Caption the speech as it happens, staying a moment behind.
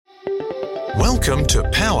Welcome to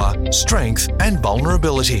Power, Strength and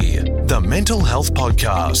Vulnerability, the Mental Health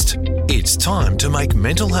Podcast. It's time to make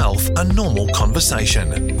mental health a normal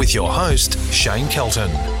conversation with your host, Shane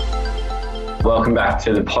Kelton. Welcome back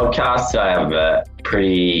to the podcast. I have a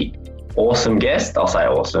pretty awesome guest. I'll say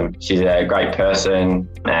awesome. She's a great person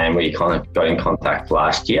and we kind of got in contact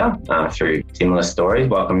last year through similar stories.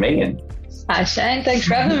 Welcome, Megan. Hi, Shane. Thanks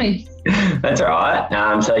for having me. That's all right.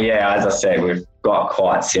 As I said, we've got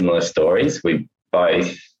quite similar stories. We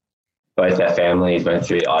both our families went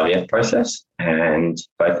through the IVF process and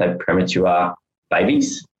both had premature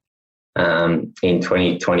babies in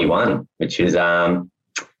 2021, which is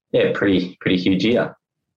pretty huge year.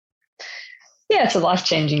 Yeah, it's a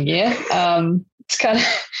life-changing year. It's kind of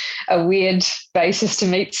a weird basis to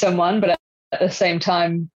meet someone, but at the same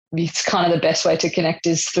time, it's kind of the best way to connect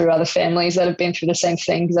is through other families that have been through the same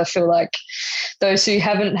thing, because I feel like those who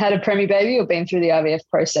haven't had a preemie baby or been through the IVF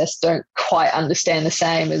process don't quite understand the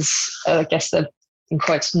same as, I guess, the, in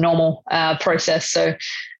quotes, normal process. So,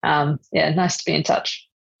 nice to be in touch.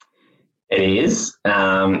 It is,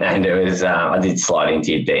 and it was. I did slide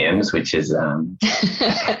into your DMs, which is a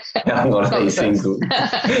lot of these things.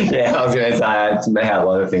 Yeah, I was going to say it's how a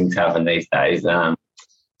lot of things happen these days.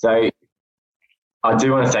 So I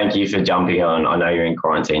do want to thank you for jumping on. I know you're in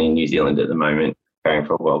quarantine in New Zealand at the moment, preparing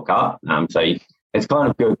for a World Cup. So it's kind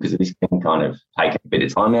of good because this can kind of take a bit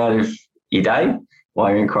of time out of your day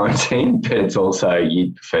while you're in quarantine, but it's also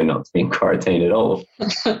you'd prefer not to be in quarantine at all.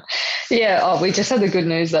 Yeah, we just had the good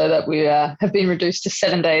news, though, that we have been reduced to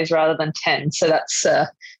 7 days rather than 10. So that's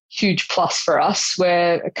a huge plus for us.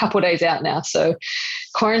 We're a couple of days out now. So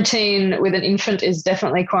quarantine with an infant is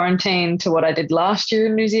definitely quarantine to what I did last year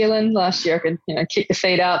in New Zealand. Last year I could, kick the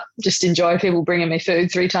feet up, just enjoy people bringing me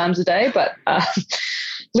food 3 times a day, but a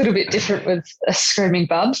little bit different with screaming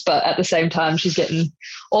Bubs. But at the same time, she's getting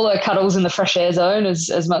all her cuddles in the fresh air zone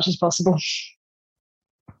as much as possible.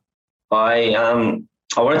 I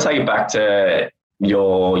want to take it back to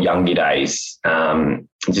your younger days,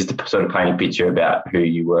 just to sort of paint a picture about who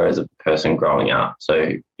you were as a person growing up.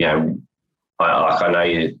 So, I know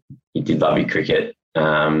you did love your cricket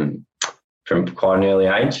from quite an early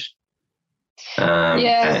age.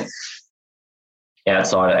 Yeah.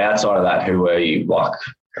 Outside of that, who were you like?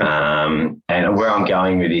 And where I'm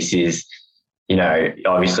going with this is,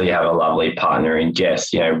 obviously you have a lovely partner in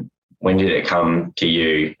Jess. When did it come to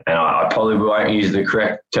you? And I probably won't use the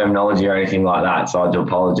correct terminology or anything like that, so I do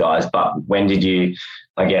apologise. But when did you,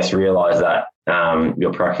 I guess, realise that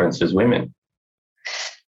your preference was women?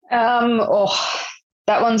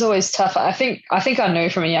 That one's always tough. I think I knew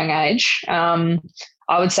from a young age. I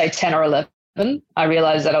would say 10 or 11. I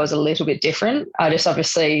realised that I was a little bit different. I just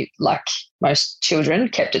obviously, like most children,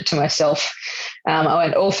 kept it to myself. I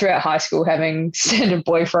went all throughout high school having standard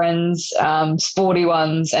boyfriends, sporty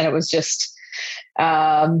ones, and it was just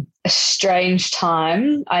a strange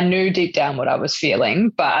time. I knew deep down what I was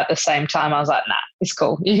feeling, but at the same time I was like, nah, it's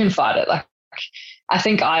cool. You can fight it. Like, I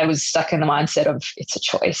think I was stuck in the mindset of it's a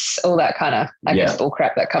choice, all that kind of, I guess, bull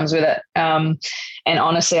crap that comes with it. And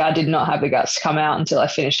honestly, I did not have the guts to come out until I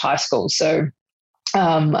finished high school. So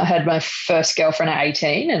I had my first girlfriend at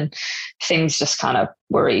 18 and things just kind of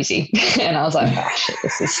were easy. And I was like, shit,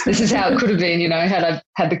 this is how it could have been, had I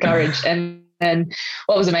had the courage. And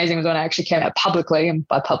what was amazing was when I actually came out publicly, and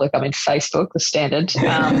by public, I mean Facebook, the standard.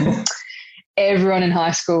 Everyone in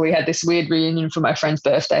high school, we had this weird reunion for my friend's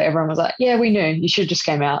birthday. Everyone was like, yeah, we knew. You should have just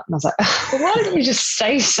came out. And I was like, well, why didn't you just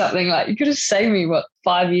say something? Like, you could have saved me,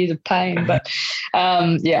 5 years of pain. But,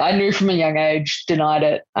 I knew from a young age, denied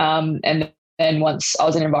it. And then once I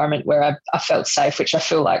was in an environment where I felt safe, which I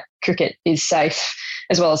feel like cricket is safe,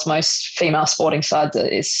 as well as most female sporting sides,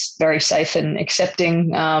 is very safe and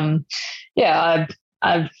accepting. I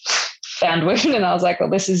found women and I was like, well,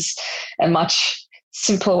 this is a much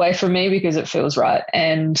simpler way for me because it feels right.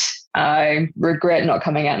 And I regret not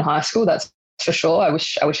coming out in high school. That's for sure. I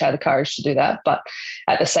wish I had the courage to do that. But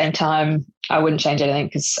at the same time, I wouldn't change anything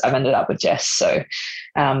because I've ended up with Jess. So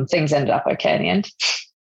things ended up okay in the end.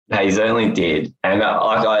 No, you certainly did. And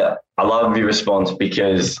I love your response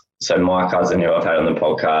because my cousin who I've had on the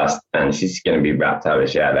podcast, and she's going to be wrapped up a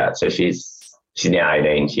shout out. So she's now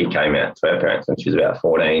 18. She came out to her parents when she was about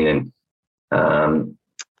 14. And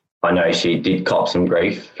I know she did cop some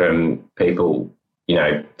grief from people,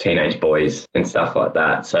 teenage boys and stuff like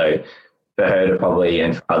that. So for her to probably,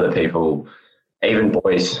 and for other people, even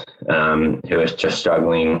boys who are just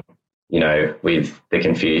struggling, with the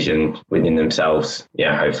confusion within themselves,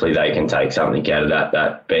 hopefully they can take something out of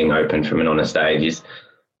that being open from an honest age is,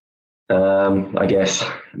 I guess,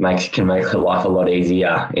 can make life a lot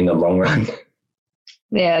easier in the long run.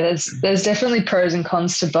 Yeah, there's definitely pros and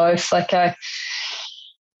cons to both. Like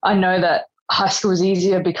I know that high school was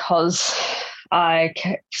easier because I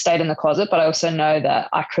stayed in the closet, but I also know that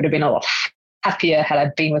I could have been a lot happier had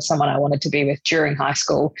I been with someone I wanted to be with during high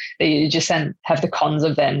school. That you just then have the cons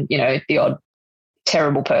of then, the odd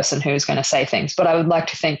terrible person who's going to say things. But I would like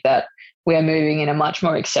to think that we're moving in a much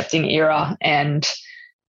more accepting era, and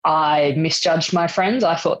I misjudged my friends.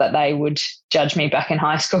 I thought that they would judge me back in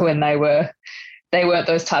high school, and they weren't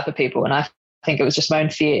those type of people. And I think it was just my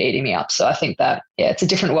own fear eating me up. So I think that, it's a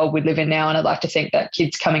different world we live in now. And I'd like to think that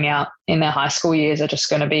kids coming out in their high school years are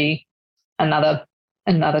just going to be another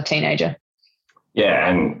teenager. Yeah,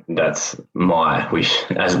 and that's my wish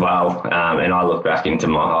as well. And I look back into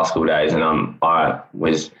my high school days, and I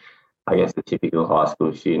was, I guess, the typical high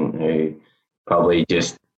school student who probably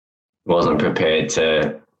just wasn't prepared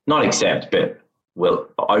to not accept, but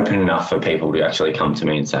open enough for people to actually come to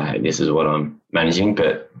me and say, hey, this is what I'm managing.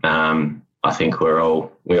 But I think we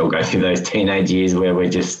all go through those teenage years where we're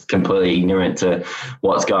just completely ignorant to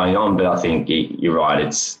what's going on. But I think you're right,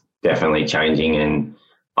 it's definitely changing, and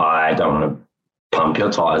I don't want to pump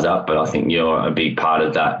your tires up, but I think you're a big part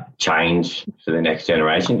of that change for the next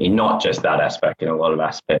generation, in not just that aspect, in a lot of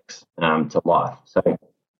aspects to life. So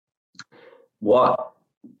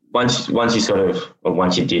once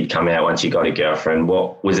you did come out, once you got a girlfriend,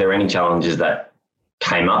 was there any challenges that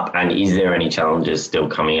came up, and is there any challenges still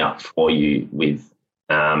coming up for you with,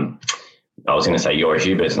 I was going to say your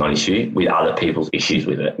issue, but it's not an issue, with other people's issues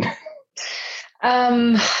with it?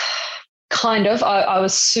 Kind of. I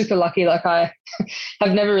was super lucky. Like, I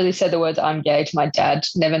have never really said the words I'm gay to my dad,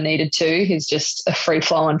 never needed to. He's just a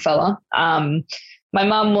free-flowing fella. My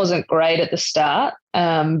mum wasn't great at the start.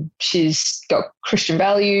 She's got Christian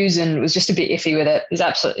values and was just a bit iffy with it. Is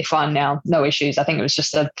absolutely fine now, no issues. I think it was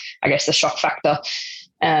just the shock factor.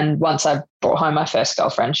 And once I brought home my first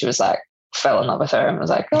girlfriend, she was like, fell in love with her and was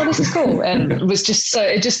like, oh, this is cool. And it was just, so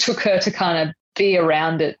it just took her to kind of be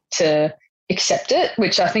around it to accept it,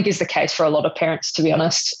 which I think is the case for a lot of parents, to be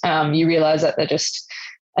honest. You realize that they're just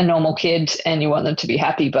a normal kid and you want them to be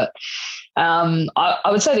happy. But I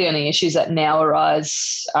would say the only issues that now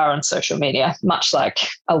arise are on social media, much like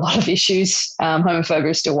a lot of issues.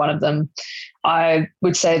 Homophobia is still one of them. I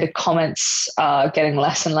would say the comments are getting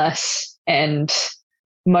less and less, and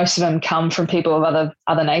most of them come from people of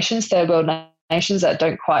other nations, third world nations, that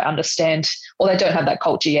don't quite understand, or they don't have that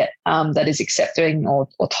culture yet that is accepting or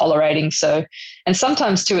tolerating. So, and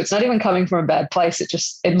sometimes too, it's not even coming from a bad place.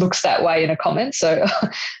 It looks that way in a comment. So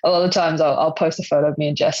a lot of times I'll post a photo of me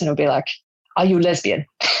and Jess and it'll be like, are you lesbian?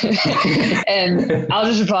 And I'll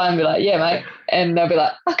just reply and be like, yeah, mate. And they'll be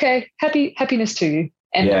like, okay, happiness to you.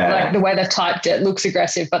 And like the way they've typed it looks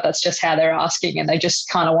aggressive, but that's just how they're asking, and they just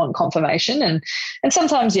kind of want confirmation. And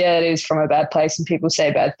sometimes, it is from a bad place and people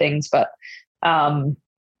say bad things, but I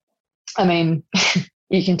mean,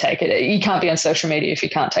 you can take it. You can't be on social media if you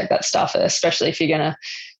can't take that stuff, especially if you're going to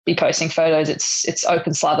be posting photos. It's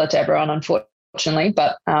open slather to everyone, unfortunately,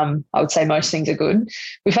 but I would say most things are good.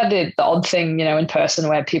 We've had the odd thing, in person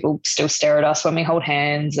where people still stare at us when we hold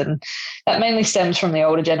hands, and that mainly stems from the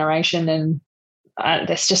older generation, and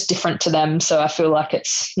that's just different to them. So I feel like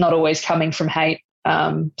it's not always coming from hate.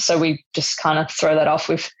 So we just kind of throw that off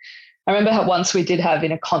with. I remember how once we did have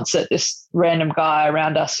in a concert this random guy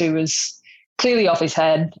around us who was clearly off his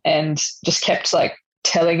head and just kept like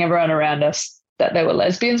telling everyone around us that there were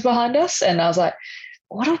lesbians behind us. And I was like,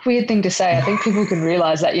 what a weird thing to say. I think people can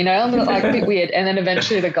realize that, I'm like a bit weird. And then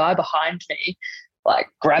eventually the guy behind me like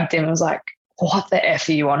grabbed him and was like, what the F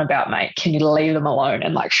are you on about, mate? Can you leave them alone?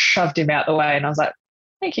 And like shoved him out the way. And I was like,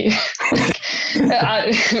 thank you.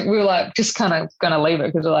 We were like just kind of going to leave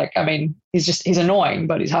it because we're like, I mean, he's annoying,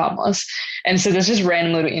 but he's harmless. And so there's just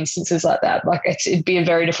random little instances like that. Like it'd be a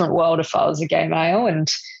very different world if I was a gay male, and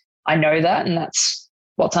I know that, and that's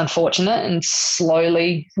what's unfortunate. And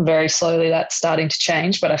slowly, very slowly, that's starting to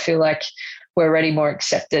change. But I feel like we're already more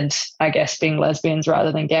accepted, I guess, being lesbians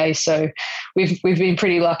rather than gay. So we've been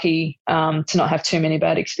pretty lucky to not have too many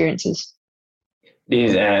bad experiences.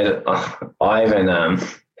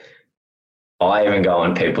 I even go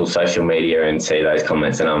on people's social media and see those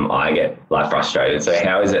comments, and I get like frustrated. So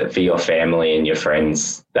how is it for your family and your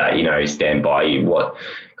friends that stand by you?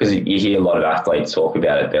 Because you hear a lot of athletes talk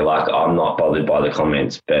about it. They're like, I'm not bothered by the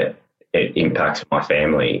comments, but it impacts my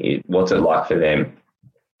family. What's it like for them?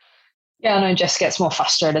 Yeah, I know Jess gets more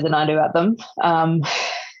frustrated than I do at them.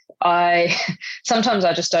 Sometimes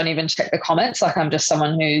I just don't even check the comments. Like I'm just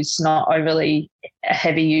someone who's not overly a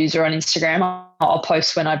heavy user on Instagram. I'll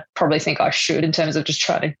post when I probably think I should in terms of just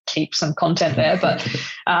trying to keep some content there. But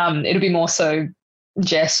it'll be more so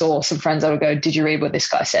Jess or some friends, I would go, did you read what this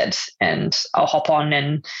guy said? And I'll hop on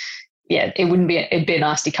and it'd be a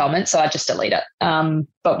nasty comment. So I just delete it.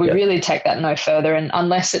 But we really take that no further. And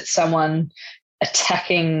unless it's someone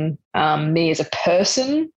attacking me as a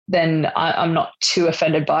person, then I'm not too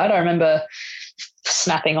offended by it. I remember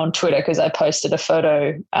snapping on Twitter because I posted a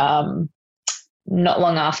photo not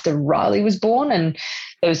long after Riley was born, and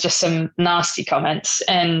there was just some nasty comments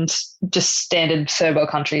and just standard third world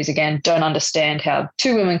countries again don't understand how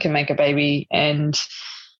two women can make a baby, and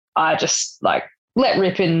I just like let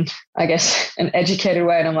rip in, I guess, an educated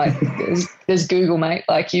way. And I'm like, there's Google, mate.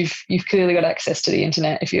 Like you've clearly got access to the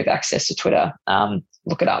internet. If you have access to Twitter,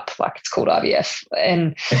 look it up. Like it's called IVF.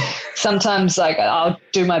 And sometimes like I'll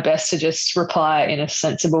do my best to just reply in a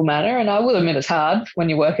sensible manner. And I will admit it's hard when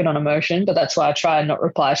you're working on emotion, but that's why I try and not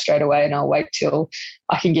reply straight away, and I'll wait till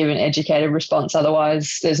I can give an educated response.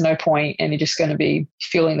 Otherwise there's no point and you're just going to be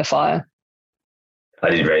fueling the fire. I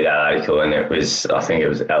did read that article, and I think it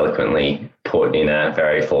was eloquently put in a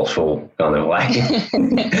very forceful kind of way. I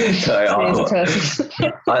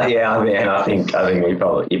think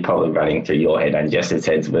you're probably running through your head and Jess's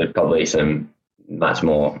heads with probably some much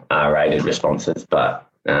more R-rated responses, but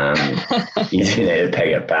you do need to peg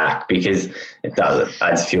it back because it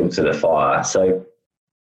adds fuel to the fire. So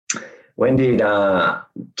when did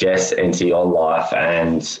Jess enter your life,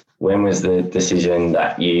 and when was the decision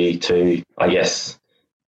that you two, I guess,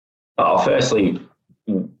 firstly,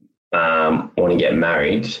 want to get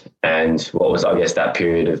married, and what was, I guess, that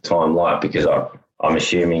period of time like? Because I'm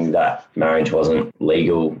assuming that marriage wasn't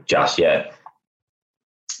legal just yet.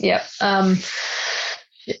 Yeah.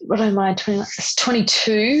 What am I?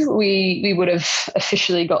 22. We would have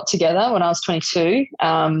officially got together when I was 22.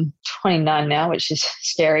 29 now, which is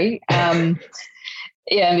scary. And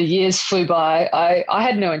the years flew by. I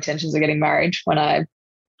had no intentions of getting married when I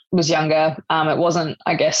was younger. It wasn't,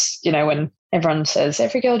 I guess, when everyone says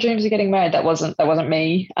every girl dreams of getting married, that wasn't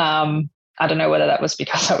me. I don't know whether that was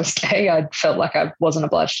because I was gay. I felt like I wasn't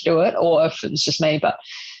obliged to do it, or if it was just me. But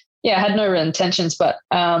I had no real intentions. But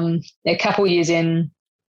a couple of years in,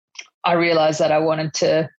 I realized that I wanted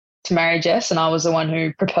to marry Jess, and I was the one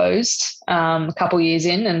who proposed a couple of years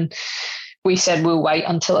in, and we said we'll wait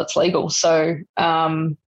until it's legal. So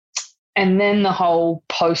and then the whole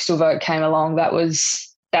postal vote came along. That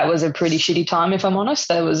was a pretty shitty time, if I'm honest.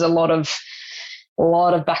 There was a lot of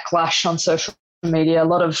backlash on social media, a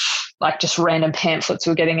lot of like just random pamphlets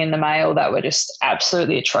were getting in the mail that were just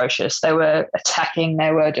absolutely atrocious. They were attacking, they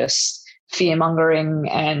were just fear-mongering,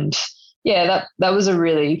 and that was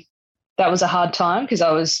a hard time because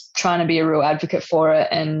I was trying to be a real advocate for it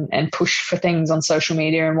and push for things on social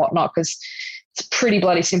media and whatnot, because it's a pretty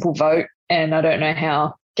bloody simple vote, and I don't know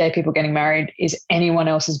how gay people getting married is anyone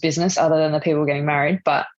else's business other than the people getting married,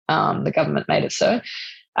 but the government made it so.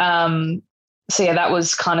 That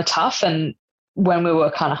was kind of tough. And when we were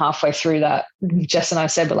kind of halfway through that, Jess and I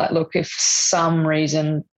said, look, if for some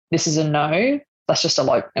reason this is a no, let's just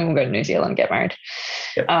elope and we'll go to New Zealand and get married.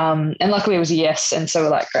 Yep. And luckily it was a yes. And so we're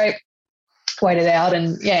like, great, waited out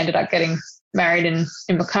and ended up getting married in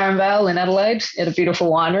McLaren Vale in Adelaide at a beautiful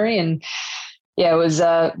winery. And it was,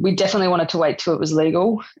 we definitely wanted to wait till it was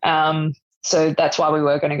legal. So that's why we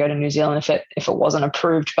were going to go to New Zealand if it wasn't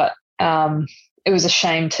approved. But it was a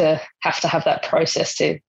shame to have that process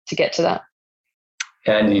to get to that.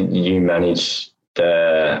 And you managed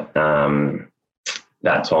that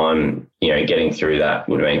time, getting through that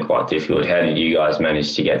would have been quite difficult. How did you guys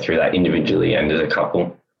manage to get through that individually and as a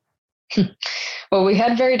couple? Well, we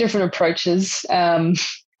had very different approaches. You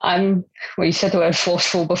said the word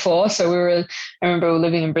forceful before. So I remember we were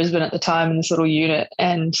living in Brisbane at the time in this little unit,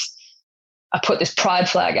 and I put this pride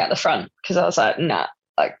flag out the front because I was like, nah,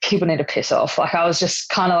 like people need to piss off. Like I was just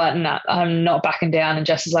kind of like, nah, I'm not backing down. And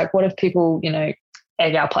Jess is like, what if people,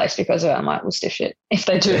 egg our place because of it? I'm like, well, stiff shit. If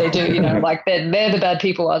they do, they do, like they're the bad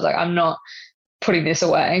people. I was like, I'm not putting this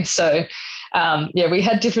away. So we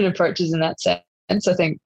had different approaches in that sense. I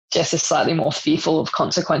think Jess is slightly more fearful of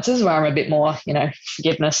consequences, where I'm a bit more,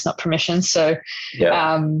 forgiveness, not permission. So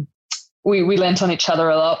we lent on each other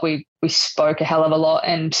a lot. We spoke a hell of a lot,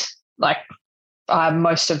 and like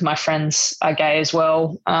most of my friends are gay as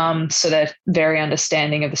well. So they're very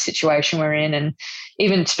understanding of the situation we're in. And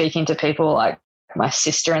even speaking to people like my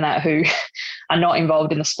sister and that who are not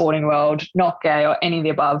involved in the sporting world, not gay or any of the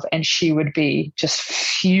above, and she would be just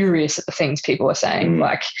furious at the things people were saying,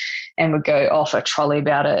 and would go off a trolley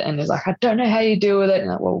about it, and is like, I don't know how you deal with it. And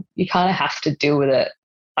like, well, you kind of have to deal with it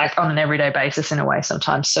like on an everyday basis in a way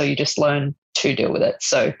sometimes, so you just learn to deal with it.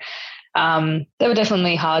 So there were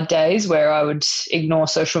definitely hard days where I would ignore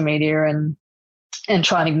social media and and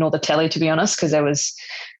try and ignore the telly, to be honest, because there was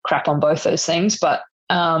crap on both those things. But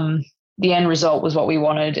the end result was what we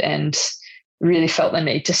wanted, and really felt the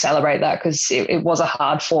need to celebrate that, because it was a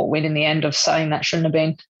hard fought win in the end of something that shouldn't have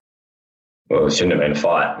been. Well, it shouldn't have been a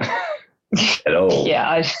fight at all. Yeah,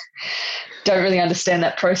 I don't really understand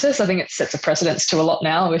that process. I think it sets a precedence to a lot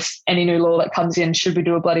now with any new law that comes in. Should we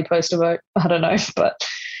do a bloody poster vote? I don't know. But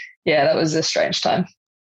yeah, that was a strange time.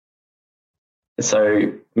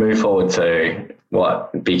 So move forward to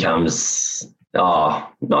what becomes,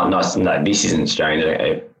 not nice. No, this isn't strange.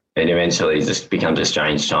 It eventually just becomes a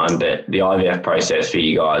strange time. But the IVF process for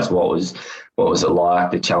you guys, what was it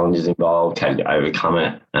like? The challenges involved, how did you overcome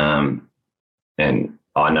it? And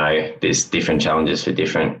I know there's different challenges for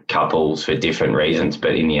different couples for different reasons,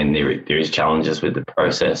 but in the end, there is challenges with the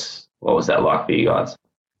process. What was that like for you guys?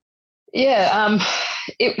 Yeah,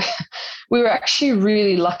 we were actually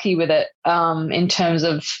really lucky with it in terms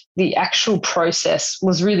of the actual process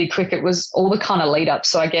was really quick. It was all the kind of lead up.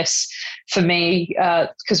 So I guess for me,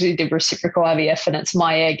 because we did reciprocal IVF and it's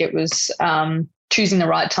my egg, it was choosing the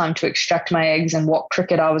right time to extract my eggs and what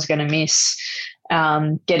cricket I was going to miss.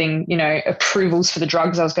 Getting, approvals for the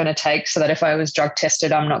drugs I was going to take so that if I was drug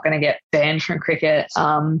tested, I'm not going to get banned from cricket,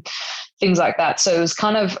 things like that. So it was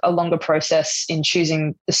kind of a longer process in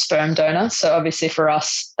choosing the sperm donor. So obviously for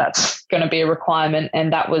us, that's going to be a requirement,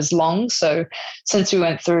 and that was long. So since we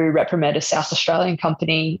went through Repromed, a South Australian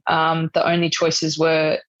company, the only choices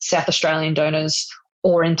were South Australian donors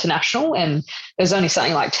or international, and there's only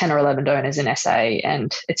something like 10 or 11 donors in SA,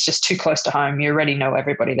 and it's just too close to home. You already know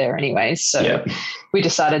everybody there anyways. So we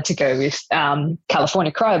decided to go with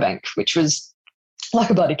California Cryobank, which was like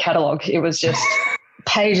a bloody catalogue. It was just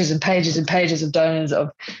pages and pages and pages of donors of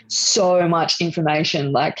so much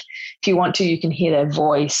information. Like if you want to, you can hear their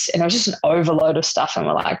voice, and it was just an overload of stuff. And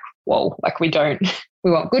we're like, whoa, like we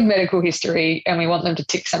want good medical history, and we want them to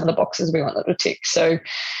tick some of the boxes we want them to tick. So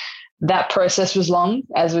that process was long.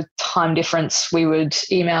 As with time difference, we would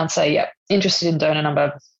email and say, yep, interested in donor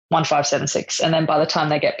number 1576. And then by the time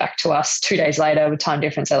they get back to us 2 days later with time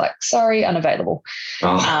difference, they're like, sorry, unavailable.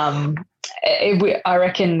 I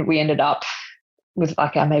reckon we ended up with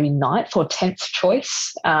like our maybe 9th or 10th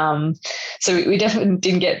choice. So we definitely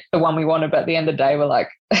didn't get the one we wanted, but at the end of the day, we're like,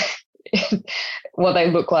 what they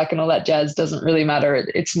look like and all that jazz doesn't really matter.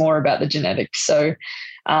 It's more about the genetics. So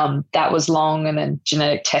that was long, and then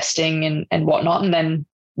genetic testing and whatnot. And then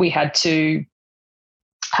we had to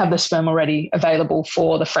have the sperm already available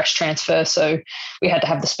for the fresh transfer. So we had to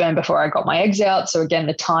have the sperm before I got my eggs out. So again,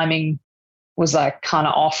 the timing was like kind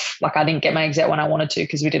of off. Like I didn't get my eggs out when I wanted to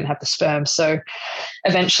because we didn't have the sperm. So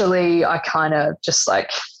eventually I kind of just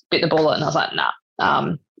like bit the bullet, and I was like, nah.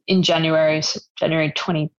 In January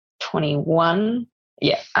 2021,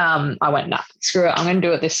 I went, nah, screw it. I'm going to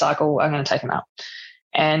do it this cycle. I'm going to take them out.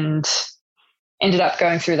 And ended up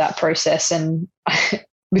going through that process, and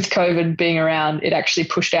with COVID being around, it actually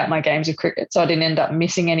pushed out my games of cricket, so I didn't end up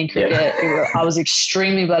missing any cricket. I was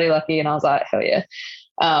extremely bloody lucky, and I was like, hell yeah.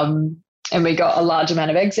 And we got a large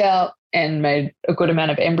amount of eggs out and made a good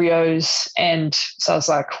amount of embryos, and so I was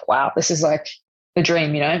like, wow, this is like the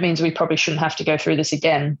dream. It means we probably shouldn't have to go through this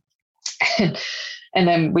again. And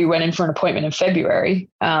then we went in for an appointment in February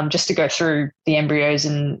just to go through the embryos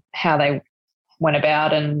and how they went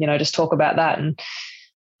about, and just talk about that. And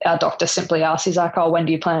our doctor simply asked, he's like, oh, when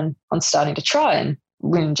do you plan on starting to try? And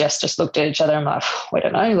we and Jess just looked at each other and like, we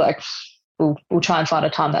don't know, like we'll try and find a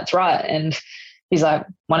time that's right. And he's like,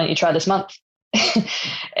 why don't you try this month?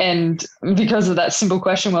 And because of that simple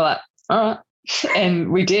question, we're like, all right.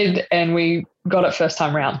 And we did, and we got it first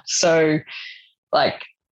time round. So like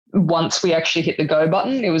once we actually hit the go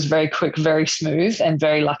button, it was very quick, very smooth, and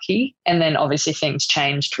very lucky. And then obviously things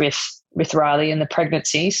changed with Riley and the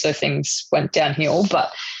pregnancy, so things went downhill.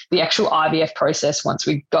 But the actual IVF process, once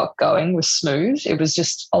we got going, was smooth. It was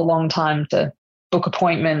just a long time to book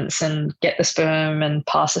appointments and get the sperm and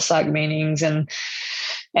pass the psych meetings and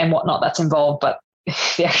whatnot that's involved. But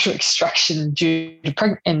the actual extraction due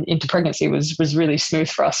to into pregnancy was really smooth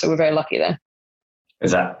for us, so we're very lucky there.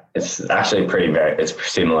 It's actually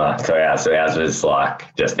it's similar to ours. So ours was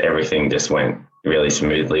like just everything just went really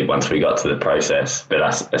smoothly once we got to the process. But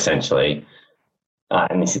us essentially,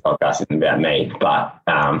 and this podcast isn't about me, but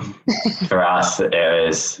for us, it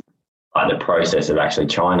was the process of actually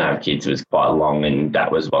trying to have kids was quite long, and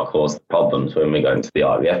that was what caused the problems when we got into the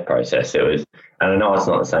IVF process. It was, and I know it's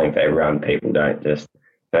not the same for everyone. People don't just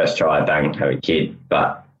first try, bang, have a kid.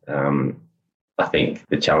 But I think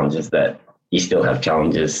the challenge is that you still have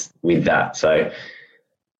challenges with that. So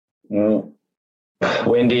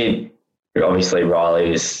when did, obviously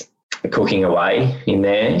Riley was cooking away in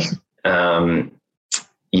there.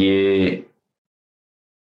 when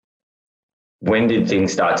did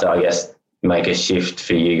things start to, I guess, make a shift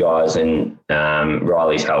for you guys and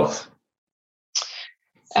Riley's health?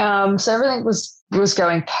 So everything was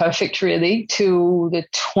going perfect really till the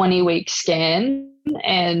 20-week scan,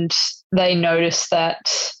 and they noticed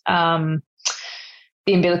that the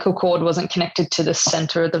umbilical cord wasn't connected to the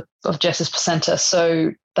center of Jess's placenta.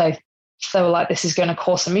 So they were like, this is going to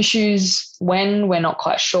cause some issues. When, we're not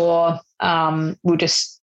quite sure. We'll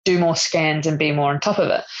just do more scans and be more on top of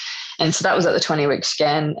it. And so that was at the 20-week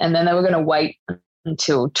scan. And then they were going to wait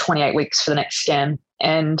until 28 weeks for the next scan.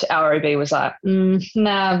 And our OB was like,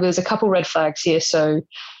 nah, there's a couple red flags here, so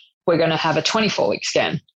we're going to have a 24-week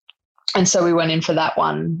scan. And so we went in for that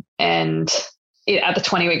one. And at the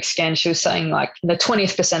 20-week scan, she was saying like the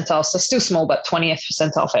 20th percentile, so still small, but 20th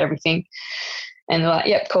percentile for everything. And they're like,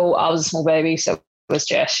 yep, cool. I was a small baby, so it was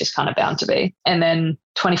Jess. She's kind of bound to be. And then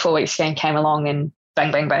 24-week scan came along and bang,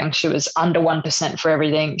 bang, bang. She was under 1% for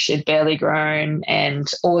everything. She had barely grown, and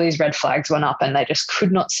all these red flags went up, and they just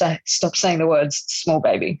could not stop saying the words small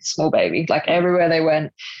baby, small baby. Like everywhere they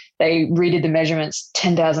went, they redid the measurements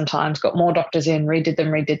 10,000 times, got more doctors in, redid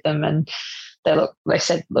them. And they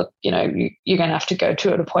said, look, you're going to have to go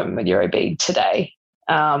to an appointment with your OB today.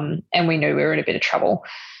 And we knew we were in a bit of trouble.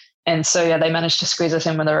 And so, yeah, they managed to squeeze us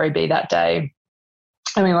in with our OB that day.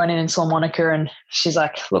 And we went in and saw Monica, and she's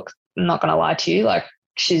like, look, I'm not going to lie to you, like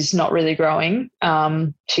she's not really growing.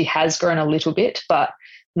 She has grown a little bit, but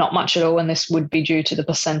not much at all. And this would be due to the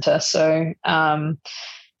placenta. So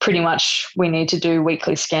pretty much we need to do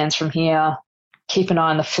weekly scans from here, keep an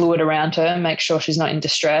eye on the fluid around her, make sure she's not in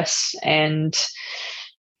distress, and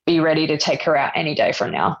be ready to take her out any day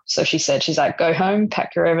from now. So she said, she's like, go home,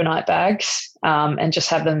 pack your overnight bags, and just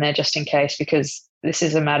have them there just in case, because this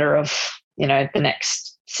is a matter of, the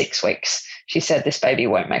next 6 weeks. She said this baby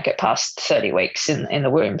won't make it past 30 weeks in the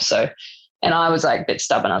womb. So, and I was like a bit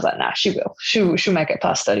stubborn. I was like, nah, she will. She'll make it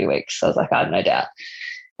past 30 weeks. I was like, I have no doubt.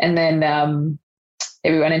 And then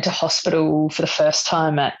we went into hospital for the first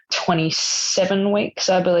time at 27 weeks,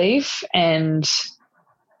 I believe. And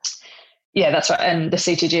yeah, that's right. And the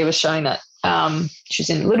CTG was showing that she's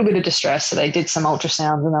in a little bit of distress. So they did some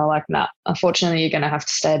ultrasounds, and they were like, nah, unfortunately, you're going to have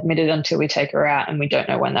to stay admitted until we take her out, and we don't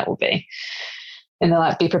know when that will be. And they're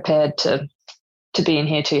like, be prepared to be in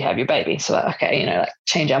here till you have your baby. So like, okay,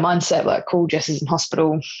 change our mindset, like, cool, Jess is in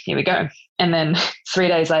hospital, here we go. And then 3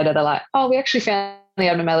 days later, they're like, oh, we actually found the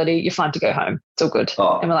abnormality, you're fine to go home, it's all good.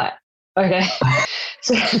 Oh. And we're like, okay.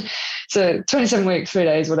 so 27 weeks, 3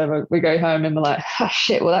 days, whatever, we go home, and we're like, oh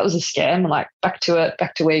shit, well, that was a scam. We're like, back to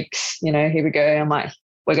weeks, here we go. I'm like,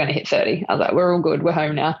 we're going to hit 30. I was like, we're all good, we're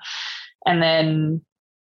home now. And then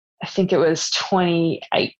I think it was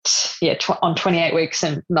 28, on 28 weeks,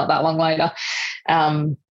 and not that long later,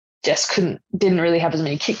 Jess didn't really have as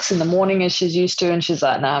many kicks in the morning as she's used to. And she's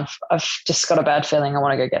like, nah, I've just got a bad feeling, I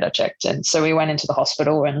want to go get her checked. And so we went into the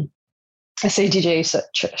hospital, and a CTG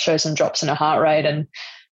showed some drops in her heart rate, and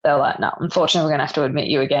they're like, no, unfortunately, we're going to have to admit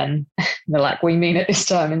you again. And they're like, we mean it this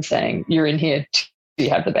time, in saying you're in here to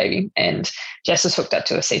have the baby. And Jess was hooked up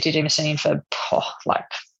to a CTG machine for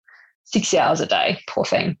 60 hours a day, poor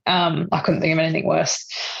thing. I couldn't think of anything worse.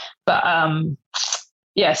 But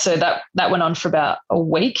so that went on for about a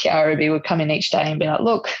week. Our OB would come in each day and be like,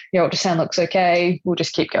 look, your ultrasound looks okay, we'll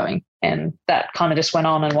just keep going. And that kind of just went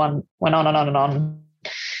on and went on and on and on.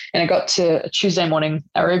 And it got to a Tuesday morning,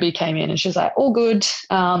 our OB came in and she was like, all good,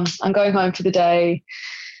 I'm going home for the day,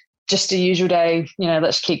 just a usual day,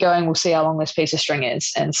 let's keep going, we'll see how long this piece of string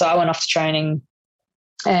is. And so I went off to training,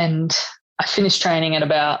 and I finished training at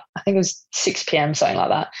about, I think it was 6 p.m., something like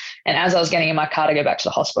that. And as I was getting in my car to go back to the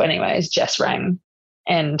hospital anyways, Jess rang,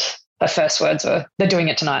 and her first words were, they're doing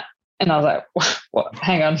it tonight. And I was like, what?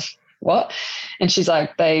 Hang on, what? And she's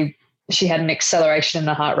like, she had an acceleration in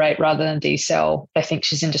the heart rate rather than decel. They think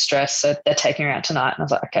she's in distress, so they're taking her out tonight. And I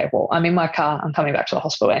was like, okay, well, I'm in my car, I'm coming back to the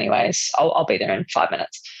hospital anyways. I'll be there in 5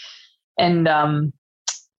 minutes. And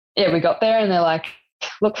we got there, and they're like,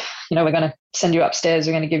 look, we're going to send you upstairs.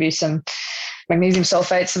 We're going to give you some magnesium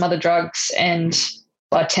sulfate, some other drugs, and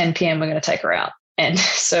by 10 p.m. we're going to take her out. And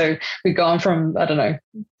so we've gone from,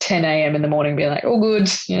 10 a.m. in the morning being like, oh, good,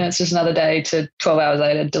 it's just another day, to 12 hours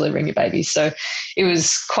later delivering your baby. So it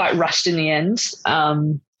was quite rushed in the end.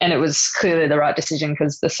 And it was clearly the right decision,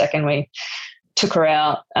 because the second we took her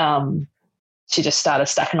out, she just started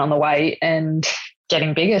stacking on the weight and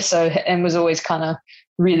getting bigger. So, and was always kind of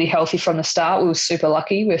really healthy from the start. We were super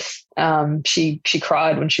lucky with, she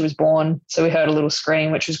cried when she was born. So we heard a little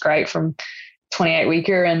scream, which was great, from 28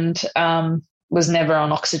 weeker, and was never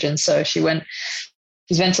on oxygen. So she was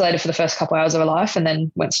ventilated for the first couple of hours of her life, and then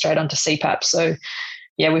went straight onto CPAP. So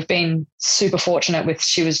yeah, we've been super fortunate with,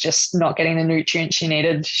 she was just not getting the nutrients she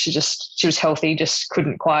needed. She was healthy, just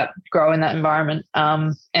couldn't quite grow in that environment.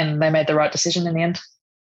 And they made the right decision in the end.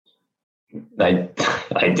 They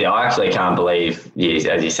did. I actually can't believe,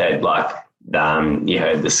 as you said, like, you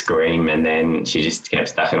heard the scream and then she just kept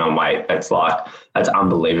stacking on weight. That's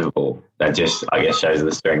unbelievable. That just, I guess, shows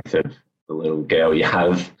the strength of the little girl you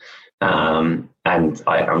have. And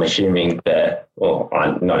I'm assuming that, well,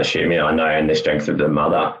 I'm not assuming, I know, and the strength of the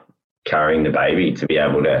mother carrying the baby to be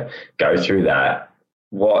able to go through that.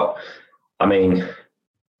 We'll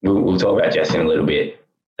talk about Jess in a little bit,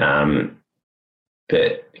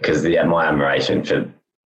 but because my admiration for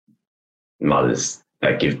mothers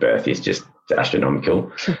that give birth is just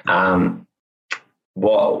astronomical.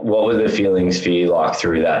 What were the feelings for you like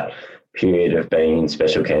through that period of being in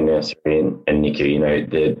special care nursery and NICU,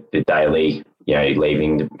 the daily,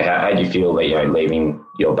 leaving, how do you feel that, leaving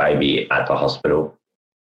your baby at the hospital?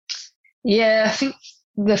 Yeah, I think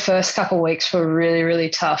the first couple of weeks were really, really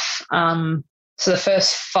tough. So the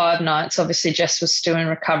first 5 nights, obviously Jess was still in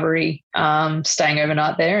recovery, staying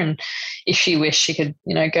overnight there. And if she wished, she could,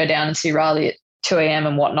 go down and see Riley at 2 a.m.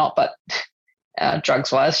 and whatnot, but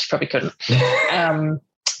drugs wise, she probably couldn't.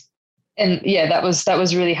 And yeah, that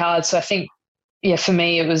was really hard. So I think, for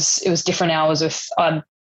me, it was different hours I'd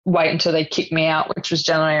wait until they kicked me out, which was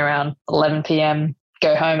generally around 11 p.m.,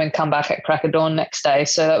 go home and come back at crack of dawn next day.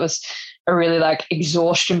 So that was a really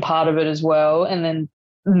exhaustion part of it as well. And then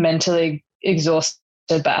mentally exhausted,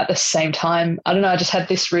 but at the same time, I don't know, I just had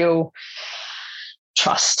this real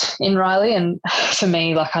trust in Riley. And for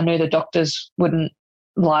me, I knew the doctors wouldn't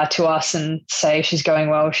lie to us and say she's going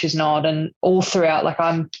well, she's not. And all throughout,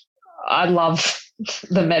 I love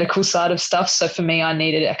the medical side of stuff. So for me, I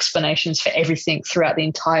needed explanations for everything throughout the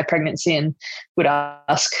entire pregnancy and would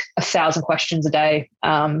ask 1,000 questions a day.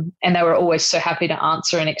 And they were always so happy to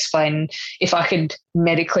answer and explain. If I could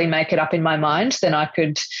medically make it up in my mind, then I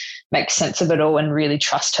could make sense of it all and really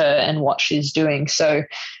trust her and what she's doing. So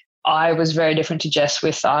I was very different to Jess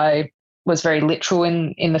I was very literal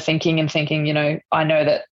in the thinking, I know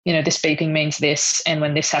that, this beeping means this, and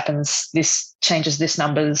when this happens, this changes this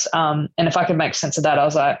numbers. And if I could make sense of that, I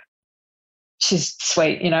was like, she's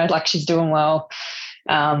sweet, she's doing well.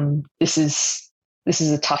 This is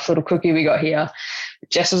a tough little cookie we got here.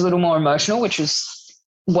 Jess was a little more emotional, which was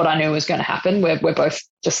what I knew was going to happen. We're both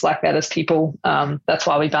just like that as people. That's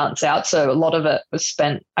why we balance out. So a lot of it was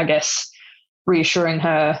spent, I guess, reassuring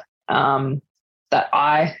her that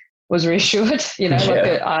I was reassured,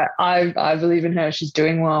 I believe in her. She's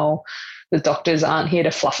doing well. The doctors aren't here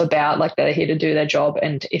to fluff about, they're here to do their job.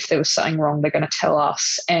 And if there was something wrong, they're going to tell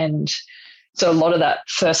us. And so a lot of that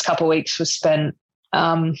first couple of weeks was spent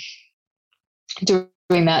doing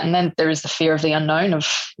that. And then there is the fear of the unknown of,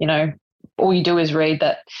 all you do is read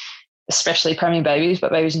that, especially preemie babies,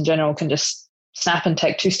 but babies in general can just snap and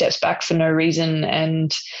take 2 steps back for no reason.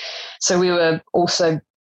 And so we were also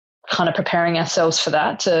kind of preparing ourselves for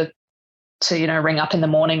that to ring up in the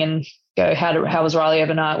morning and go, how was Riley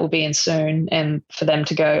overnight? We'll be in soon. And for them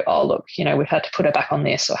to go, oh, look, we've had to put her back on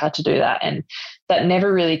this or had to do that. And that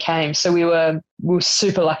never really came. So we were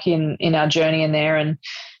super lucky in our journey in there. And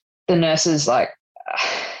the nurses,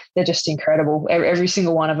 they're just incredible. Every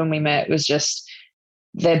single one of them we met was just,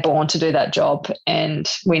 they're born to do that job. And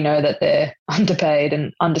we know that they're underpaid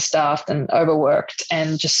and understaffed and overworked,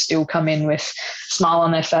 and just still come in with a smile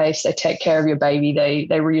on their face. They take care of your baby.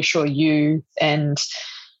 They reassure you. And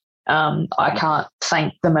I can't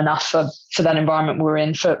thank them enough for that environment we're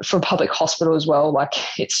in, for a public hospital as well.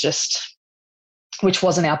 It's just, which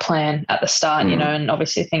wasn't our plan at the start, and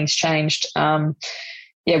obviously things changed.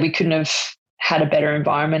 We couldn't have had a better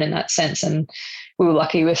environment in that sense. And we were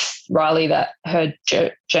lucky with Riley that her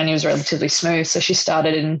journey was relatively smooth. So she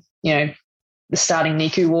started in, the starting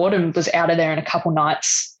NICU ward and was out of there in a couple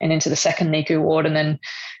nights and into the second NICU ward. And then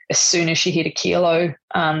as soon as she hit 1 kilo,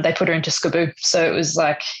 they put her into SCBU. So it was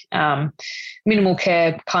minimal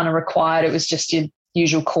care kind of required. It was just your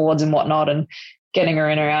usual cords and whatnot, and getting her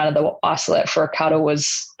in or out of the isolate for a cuddle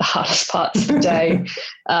was the hardest parts of the day.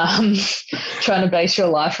 Trying to base your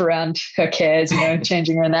life around her cares,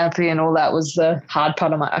 changing her nappy and all that was the hard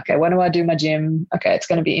part. I'm like, okay, when do I do my gym? Okay, it's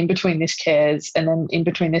going to be in between this cares and then in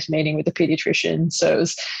between this meeting with the pediatrician. So it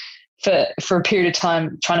was for a period of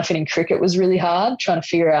time trying to fit in cricket was really hard, trying to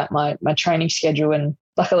figure out my training schedule. And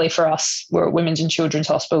luckily for us, we're at Women's and Children's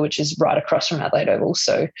Hospital, which is right across from Adelaide Oval.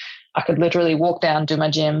 So I could literally walk down, do my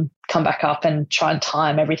gym, come back up and try and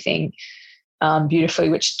time everything beautifully,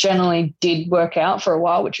 which generally did work out for a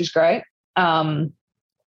while, which was great. But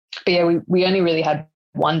yeah, we only really had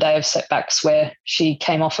one day of setbacks where she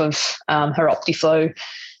came off of her Optiflow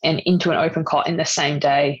and into an open cot in the same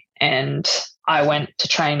day. And I went to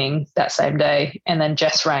training that same day, and then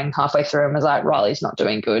Jess rang halfway through and was like, Riley's not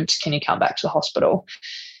doing good. Can you come back to the hospital?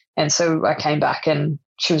 And so I came back and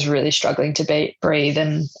she was really struggling to breathe,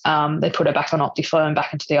 and they put her back on Optiflow and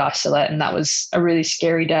back into the isolate. And that was a really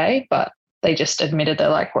scary day, but they just admitted, they're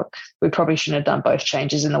like, look, we probably shouldn't have done both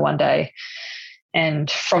changes in the one day.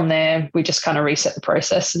 And from there, we just kind of reset the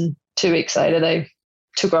process. And 2 weeks later, they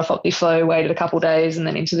took her off Optiflow, waited a couple of days, and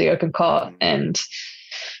then into the open cot. And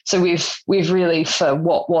so we've really, for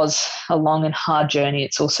what was a long and hard journey,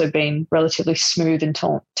 it's also been relatively smooth in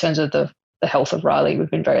terms of the health of Riley.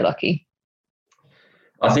 We've been very lucky.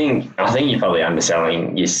 I think you're probably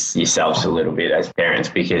underselling yourselves a little bit as parents,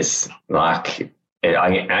 because I say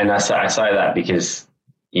that because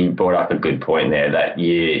you brought up a good point there, that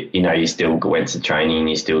you still went to training,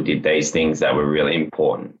 you still did these things that were really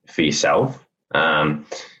important for yourself.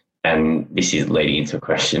 And this is leading into a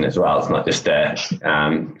question as well. It's not just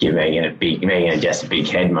give Megan and Jess a big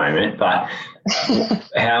head moment, but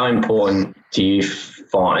how important do you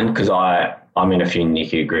find, because I'm in a few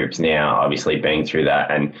NICU groups now, obviously being through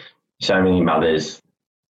that, and so many mothers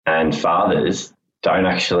and fathers don't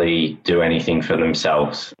actually do anything for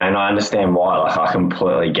themselves. And I understand why, I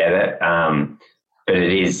completely get it. But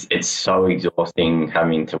it's so exhausting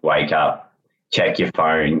having to wake up, check your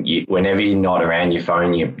phone. Whenever you're not around your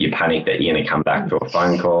phone, you panic that you're going to come back to a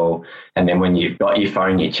phone call. And then when you've got your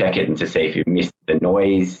phone, you check it to see if you've missed the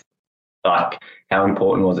noise. How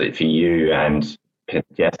important was it for you and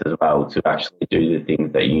Jess as well to actually do the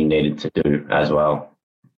things that you needed to do as well?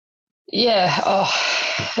 Yeah,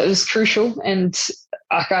 it was crucial. And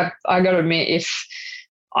I got to admit, if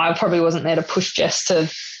I probably wasn't there to push Jess to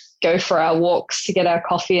go for our walks, to get our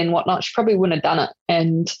coffee and whatnot, she probably wouldn't have done it.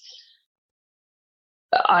 And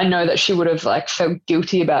I know that she would have felt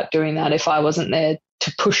guilty about doing that if I wasn't there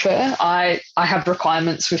to push her. I have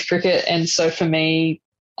requirements with cricket, and so for me,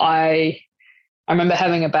 I remember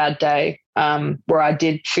having a bad day where I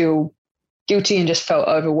did feel guilty and just felt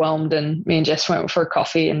overwhelmed. And me and Jess went for a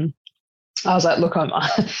coffee, and I was like, "Look,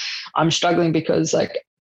 I'm struggling because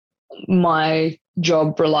my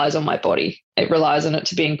job relies on my body. It relies on it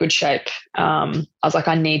to be in good shape." I was like,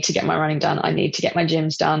 "I need to get my running done. I need to get my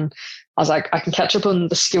gyms done." I was like, I can catch up on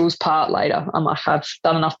the skills part later. I'm like, I've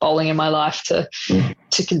done enough bowling in my life to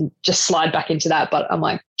just slide back into that. But I'm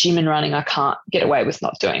like, gym and running, I can't get away with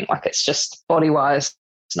not doing. It's just body-wise,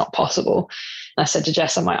 it's not possible. And I said to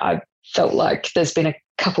Jess, I felt like there's been a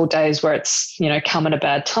couple of days where it's, come at a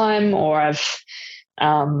bad time, or I've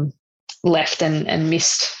left and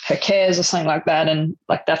missed her cares or something like that. And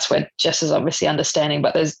that's where Jess is obviously understanding.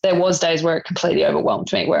 But there was days where it completely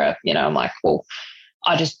overwhelmed me, where, I'm like, well,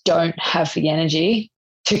 I just don't have the energy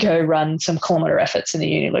to go run some kilometre efforts in the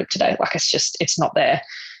uni loop today. It's not there.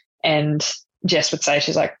 And Jess would say,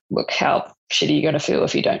 she's like, look, how shit are you going to feel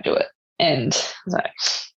if you don't do it? And I was like,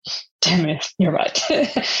 damn it, you're right.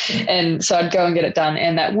 And so I'd go and get it done.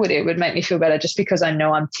 And it would make me feel better, just because I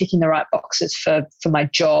know I'm ticking the right boxes for my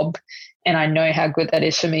job. And I know how good that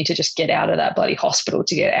is for me to just get out of that bloody hospital,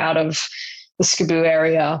 to get out of the Skaboo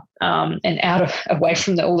area and away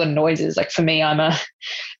from all the noises. For me, I'm a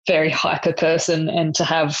very hyper person, and to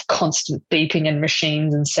have constant beeping and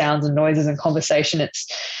machines and sounds and noises and conversation, it's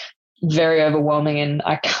very overwhelming, and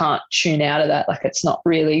I can't tune out of that. It's not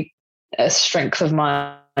really a strength of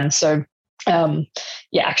mine. So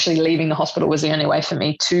actually leaving the hospital was the only way for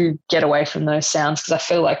me to get away from those sounds, because I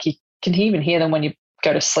feel like you can even hear them when you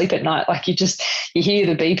go to sleep at night. You hear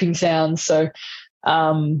the beeping sounds. So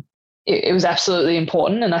it was absolutely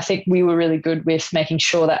important. And I think we were really good with making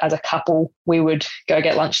sure that as a couple, we would go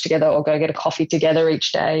get lunch together or go get a coffee together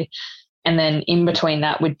each day. And then in between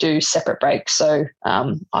that, we'd do separate breaks. So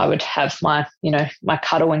I would have my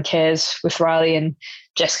cuddle and cares with Riley, and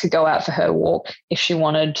Jess could go out for her walk if she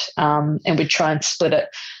wanted. And we'd try and split it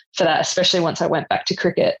for that, especially once I went back to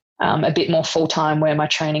cricket a bit more full time, where my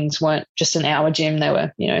trainings weren't just an hour gym. They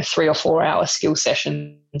were, 3 or 4 hour skill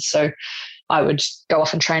sessions. So I would go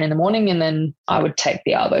off and train in the morning, and then I would take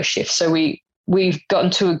the arvo shift. So we've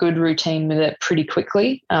gotten to a good routine with it pretty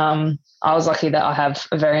quickly. I was lucky that I have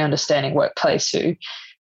a very understanding workplace who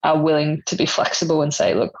are willing to be flexible and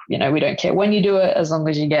say, look, we don't care when you do it, as long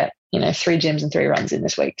as you get, 3 gyms and 3 runs in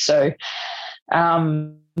this week. So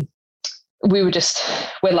we're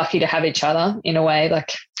lucky to have each other in a way.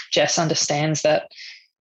 Jess understands that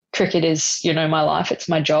cricket is, my life. It's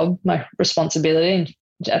my job, my responsibility. And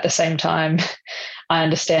at the same time, I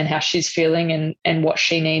understand how she's feeling and what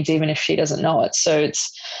she needs, even if she doesn't know it. So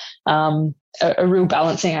it's a real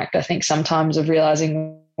balancing act, I think, sometimes, of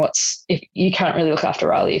realizing if you can't really look after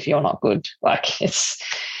Riley if you're not good. Like it's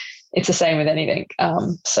the same with anything.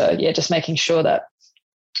 So yeah, just making sure that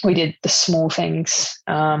we did the small things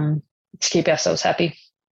to keep ourselves happy.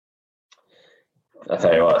 I'll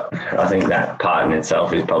tell you what, I think that part in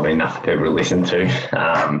itself is probably enough for people to listen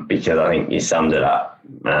to, because I think you summed it up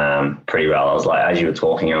pretty well. I was like, as you were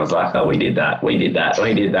talking, I was like, oh, we did that,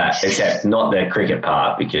 except not the cricket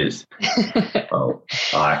part, because well,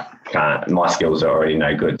 I can't, my skills are already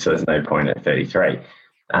no good, so there's no point at 33.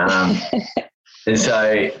 And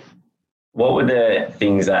so what were the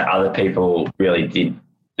things that other people really did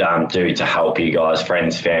do to help you guys,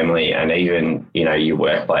 friends, family, and even, your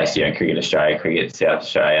workplace, Cricket Australia, Cricket South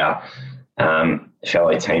Australia,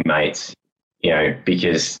 fellow teammates,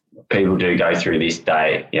 because people do go through this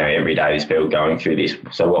day, every day there's people going through this.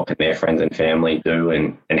 So what can their friends and family do?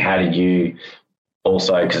 And how did you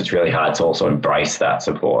also, because it's really hard to also embrace that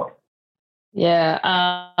support?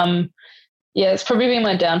 Yeah. Yeah, it's probably been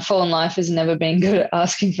my downfall in life, is never being good at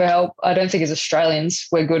asking for help. I don't think as Australians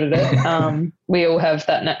we're good at it. We all have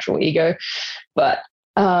that natural ego. But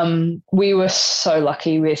we were so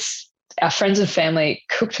lucky with our friends and family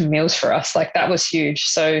cooked meals for us. Like, that was huge.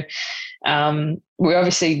 So we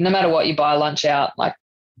obviously, no matter what, you buy lunch out. Like,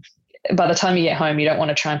 by the time you get home, you don't want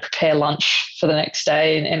to try and prepare lunch for the next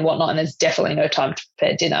day and whatnot. And there's definitely no time to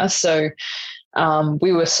prepare dinner. So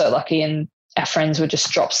we were so lucky, and our friends would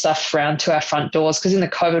just drop stuff around to our front doors, because in the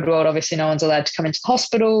COVID world, obviously no one's allowed to come into the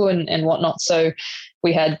hospital and whatnot. So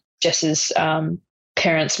we had Jess's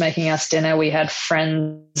parents making us dinner. We had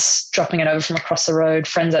friends dropping it over from across the road,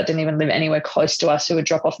 friends that didn't even live anywhere close to us who would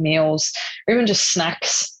drop off meals, or even just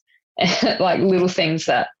snacks, like little things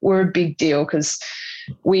that were a big deal, because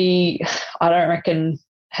I don't reckon,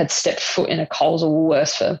 had stepped foot in a Coles or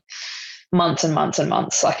Woolworths for months and months and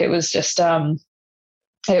months. Like, it was just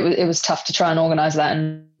it was tough to try and organise that.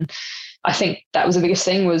 And I think that was the biggest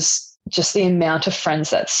thing, was just the amount of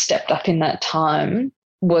friends that stepped up in that time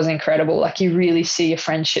was incredible. Like, you really see your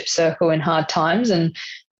friendship circle in hard times. And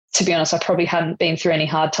to be honest, I probably hadn't been through any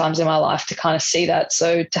hard times in my life to kind of see that.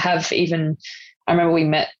 So to have I remember we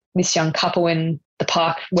met this young couple in the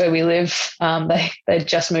park where we live. They'd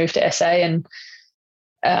just moved to SA, and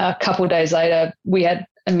a couple of days later we had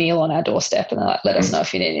a meal on our doorstep, and they're like, let us know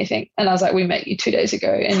if you need anything. And I was like, we met you 2 days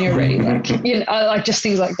ago and you're ready. Like, I like just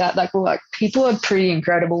things like that. Like, people are pretty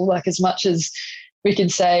incredible. Like, as much as we can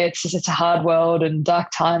say it's a hard world and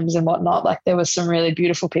dark times and whatnot, like, there was some really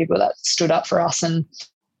beautiful people that stood up for us. And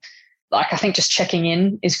like, I think just checking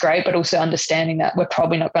in is great, but also understanding that we're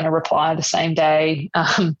probably not going to reply the same day.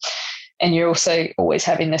 And you're also always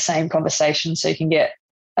having the same conversation, so you can get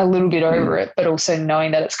a little bit over it, but also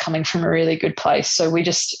knowing that it's coming from a really good place. So we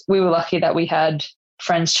were lucky that we had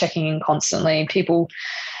friends checking in constantly, people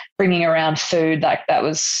bringing around food. Like, that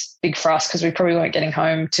was big for us, because we probably weren't getting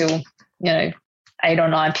home till 8 or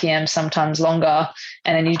 9 p.m, sometimes longer.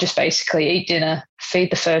 And then you just basically eat dinner,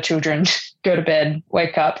 feed the fur children, go to bed,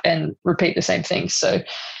 wake up, and repeat the same thing. So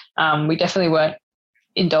we definitely weren't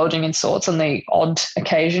indulging in sorts. On the odd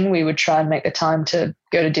occasion, we would try and make the time to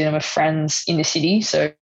go to dinner with friends in the city,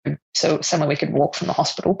 so somewhere we could walk from the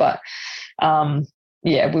hospital. But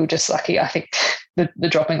we were just lucky. I think the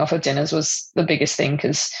dropping off of dinners was the biggest thing,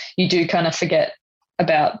 because you do kind of forget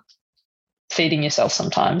about feeding yourself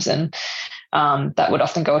sometimes, and that would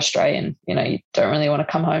often go astray, and you don't really want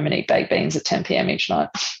to come home and eat baked beans at 10 p.m. each night.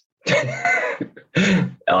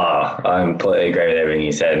 I completely agree with everything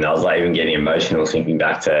you said, and I was like even getting emotional thinking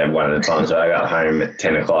back to one of the times where I got home at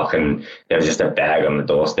 10 o'clock and there was just a bag on the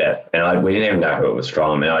doorstep, and we didn't even know who it was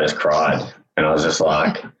from, and I just cried, and I was just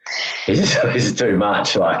like, this is too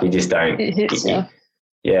much. Like, you just don't. It hits you.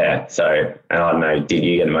 Yeah. So, and I don't know, did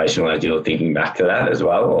you get emotional as you were thinking back to that as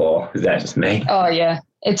well, or is that just me? Oh yeah,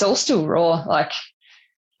 it's all still raw. Like,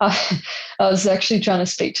 I was actually trying to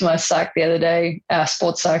speak to my psych the other day,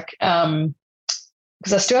 sports psych,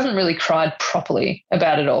 because I still haven't really cried properly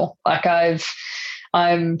about it all. Like,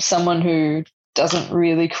 I'm someone who doesn't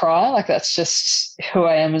really cry. Like, that's just who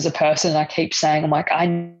I am as a person. I keep saying, I'm like, I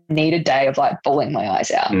need a day of like bawling my eyes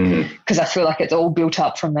out, because I feel like it's all built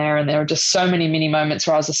up from there. And there are just so many mini moments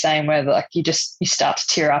where I was the same, where like you start to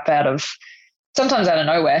tear up sometimes out of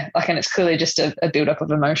nowhere. Like, and it's clearly just a build up of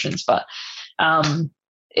emotions, but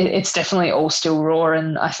it's definitely all still raw.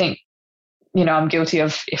 And I think, I'm guilty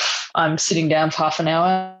of, if I'm sitting down for half an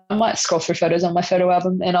hour, I might scroll through photos on my photo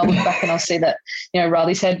album, and I'll look back and I'll see that,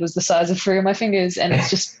 Riley's head was the size of 3 of my fingers, and it's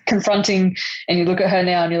just confronting. And you look at her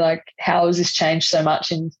now and you're like, how has this changed so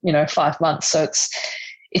much in, 5 months? So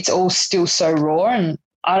it's all still so raw. And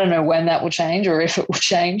I don't know when that will change or if it will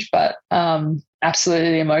change, but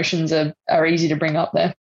absolutely the emotions are easy to bring up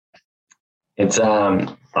there. It's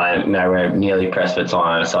I know we're nearly pressed for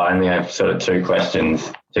time, so I only have sort of 2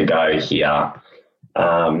 questions to go here.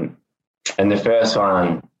 And the first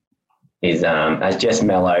one is, has Jess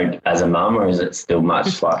mellowed as a mum, or is it still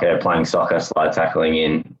much like her playing soccer, slide tackling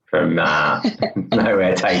in from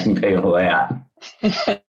nowhere, taking people out?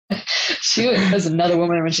 She is another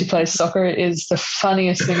woman when she plays soccer. It is the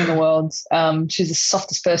funniest thing in the world. She's the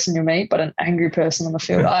softest person you'll meet, but an angry person on the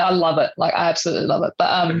field. I love it. Like, I absolutely love it. But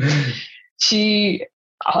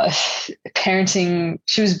parenting,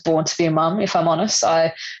 she was born to be a mum, if I'm honest.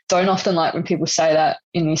 I don't often like when people say that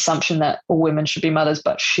in the assumption that all women should be mothers,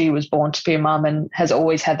 but she was born to be a mum and has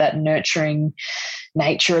always had that nurturing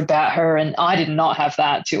nature about her. And I did not have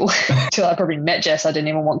that till I probably met Jess. I didn't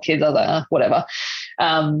even want kids. I was like, whatever.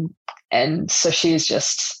 And so she's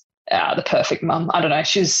just the perfect mum. I don't know.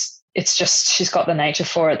 She's got the nature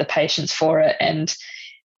for it, the patience for it. And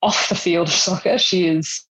off the field of soccer, she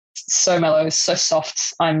is so mellow, so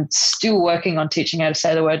soft. I'm still working on teaching her to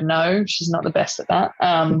say the word no. She's not the best at that.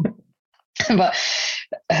 But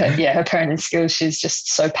her parenting skills, she's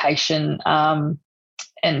just so patient and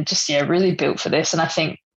just, really built for this. And I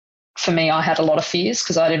think for me, I had a lot of fears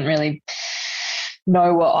because I didn't really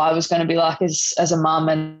know what I was going to be like as a mum.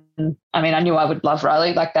 And I mean, I knew I would love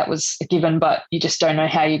Riley, like that was a given, but you just don't know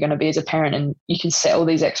how you're going to be as a parent, and you can set all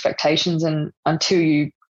these expectations, and until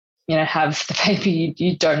you have the baby,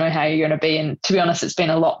 you don't know how you're going to be. And to be honest, it's been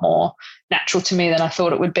a lot more natural to me than I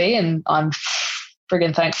thought it would be. And I'm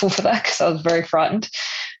friggin' thankful for that because I was very frightened.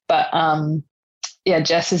 But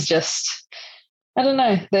Jess is just, I don't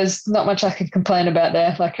know, there's not much I can complain about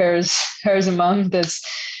there. Like her as a mum, there's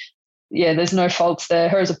no faults there.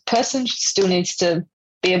 Her as a person, she still needs to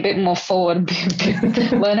be a bit more forward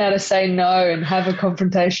and learn how to say no and have a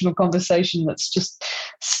confrontational conversation that's just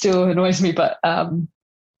still annoys me. But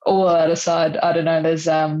all of that aside, I don't know, there's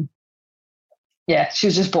she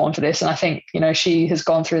was just born for this. And I think, she has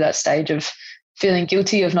gone through that stage of feeling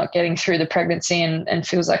guilty of not getting through the pregnancy and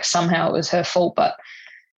feels like somehow it was her fault. But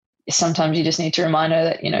sometimes you just need to remind her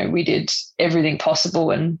that, we did everything possible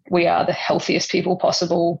and we are the healthiest people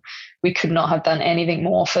possible. We could not have done anything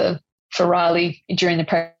more for Riley during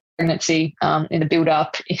the pregnancy, in the build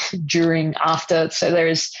up, during, after. So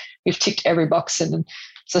we've ticked every box. And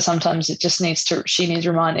so sometimes she needs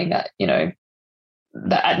reminding that,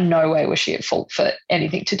 that at no way was she at fault for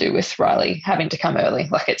anything to do with Riley having to come early.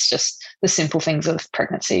 Like, it's just the simple things of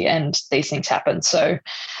pregnancy and these things happen. So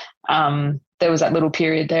there was that little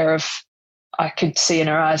period there of, I could see in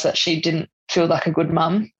her eyes that she didn't feel like a good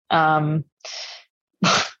mum. But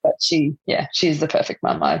she's the perfect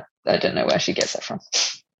mum. I don't know where she gets that from.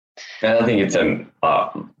 And I think it's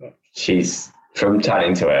she's, from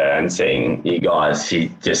chatting to her and seeing you guys,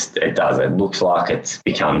 it looks like it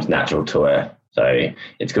becomes natural to her. So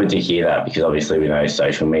it's good to hear that, because obviously we know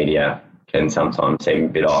social media can sometimes seem a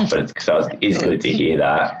bit off, but it is good to hear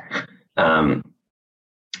that.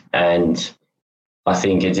 And I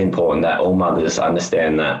think it's important that all mothers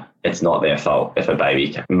understand that it's not their fault if a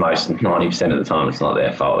baby, most 90% of the time, it's not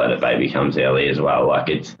their fault that a baby comes early as well.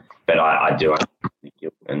 But I do understand the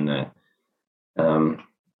guilt and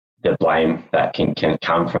the blame that can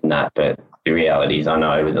come from that. But the reality is, I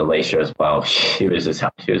know with Alicia as well, she was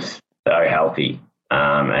so healthy,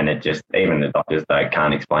 and it just, even the doctors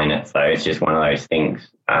can't explain it. So it's just one of those things.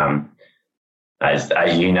 As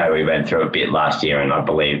you know, we went through a bit last year, and I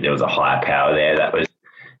believe there was a higher power there that was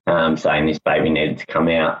saying this baby needed to come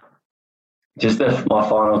out. Just my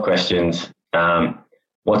final questions.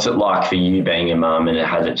 What's it like for you being a mum, and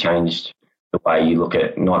has it changed the way you look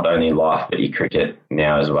at not only life but your cricket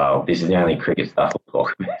now as well? This is the only cricket stuff we'll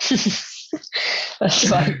talk about. That's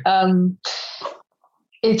fine.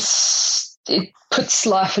 It puts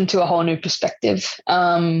life into a whole new perspective.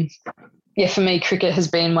 For me, cricket has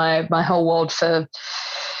been my whole world for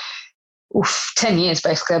 10 years,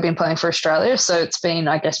 basically. I've been playing for Australia. So it's been,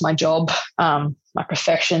 I guess, my job, my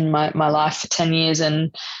profession, my life for 10 years.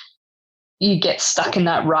 And you get stuck in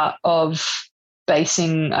that rut of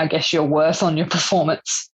basing, I guess, your worth on your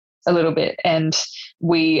performance a little bit. And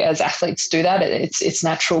we as athletes do that. It's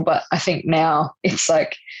natural. But I think now it's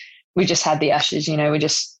like, we just had the Ashes, we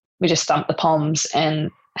just thumped the Poms, and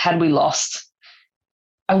had we lost,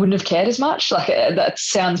 I wouldn't have cared as much. Like, that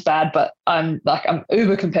sounds bad, but I'm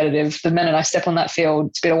uber competitive. The minute I step on that field,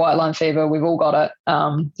 it's a bit of white line fever. We've all got it.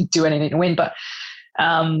 Do anything to win. But,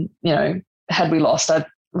 had we lost,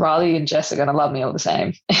 Riley and Jess are going to love me all the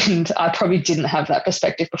same. And I probably didn't have that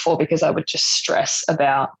perspective before, because I would just stress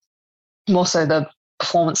about more so the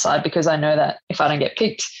performance side, because I know that if I don't get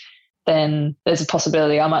picked, then there's a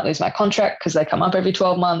possibility I might lose my contract because they come up every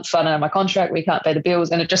 12 months. If I don't have my contract, we can't pay the bills.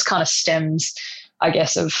 And it just kind of stems, I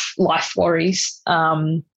guess, of life worries.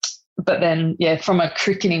 But then, yeah, from a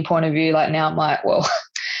cricketing point of view, like now I'm like, well,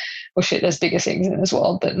 shit, there's bigger things in this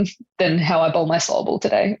world than how I bowl my slow ball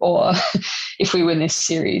today, or if we win this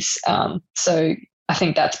series. So I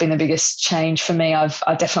think that's been the biggest change for me. I've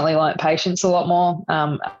definitely learnt patience a lot more.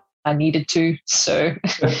 I needed to, so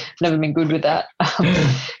never been good with that.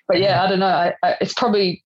 But yeah, I don't know. It's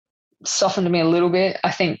probably softened me a little bit.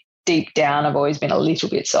 I think deep down I've always been a little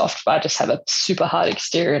bit soft, but I just have a super hard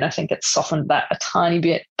exterior, and I think it's softened that a tiny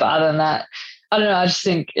bit. But other than that, I don't know. I just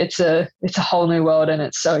think it's a whole new world, and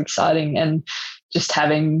it's so exciting. And just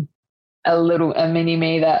having a mini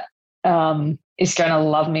me that is going to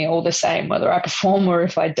love me all the same, whether I perform or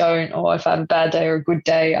if I don't, or if I have a bad day or a good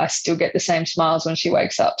day, I still get the same smiles when she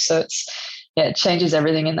wakes up. So it changes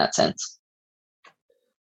everything in that sense.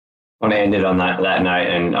 I want to end it on that note,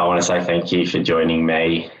 and I want to say thank you for joining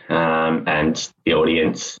me and the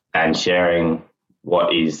audience and sharing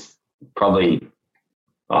what is probably,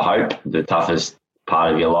 I hope, the toughest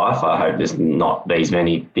part of your life. I hope there's not these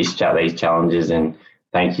challenges, and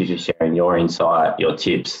thank you for sharing your insight, your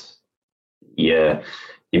tips, your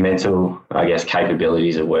mental, I guess,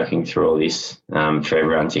 capabilities of working through all this for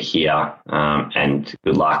everyone to hear. And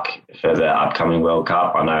good luck for the upcoming World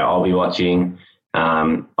Cup. I know I'll be watching.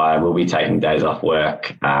 I will be taking days off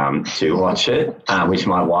work to watch it, which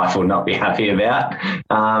my wife will not be happy about.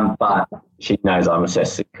 But she knows I'm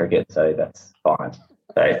obsessed with cricket, so that's fine.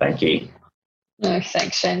 So thank you. No,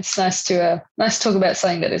 thanks, Shane. It's nice to talk about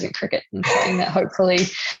something that isn't cricket, and something that hopefully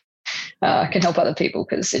can help other people,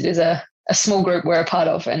 because it is a small group we're a part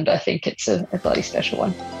of, and I think it's a bloody special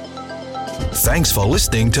one. Thanks for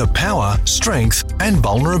listening to Power, Strength and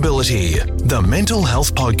Vulnerability, the Mental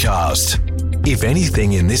Health Podcast. If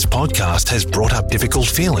anything in this podcast has brought up difficult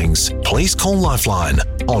feelings, please call Lifeline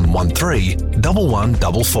on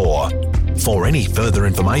 131144. For any further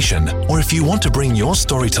information, or if you want to bring your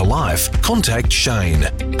story to life, contact Shane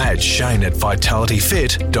at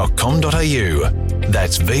shane@vitalityfit.com.au.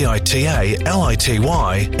 That's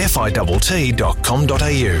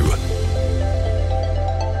VITALITYFITT.com.au.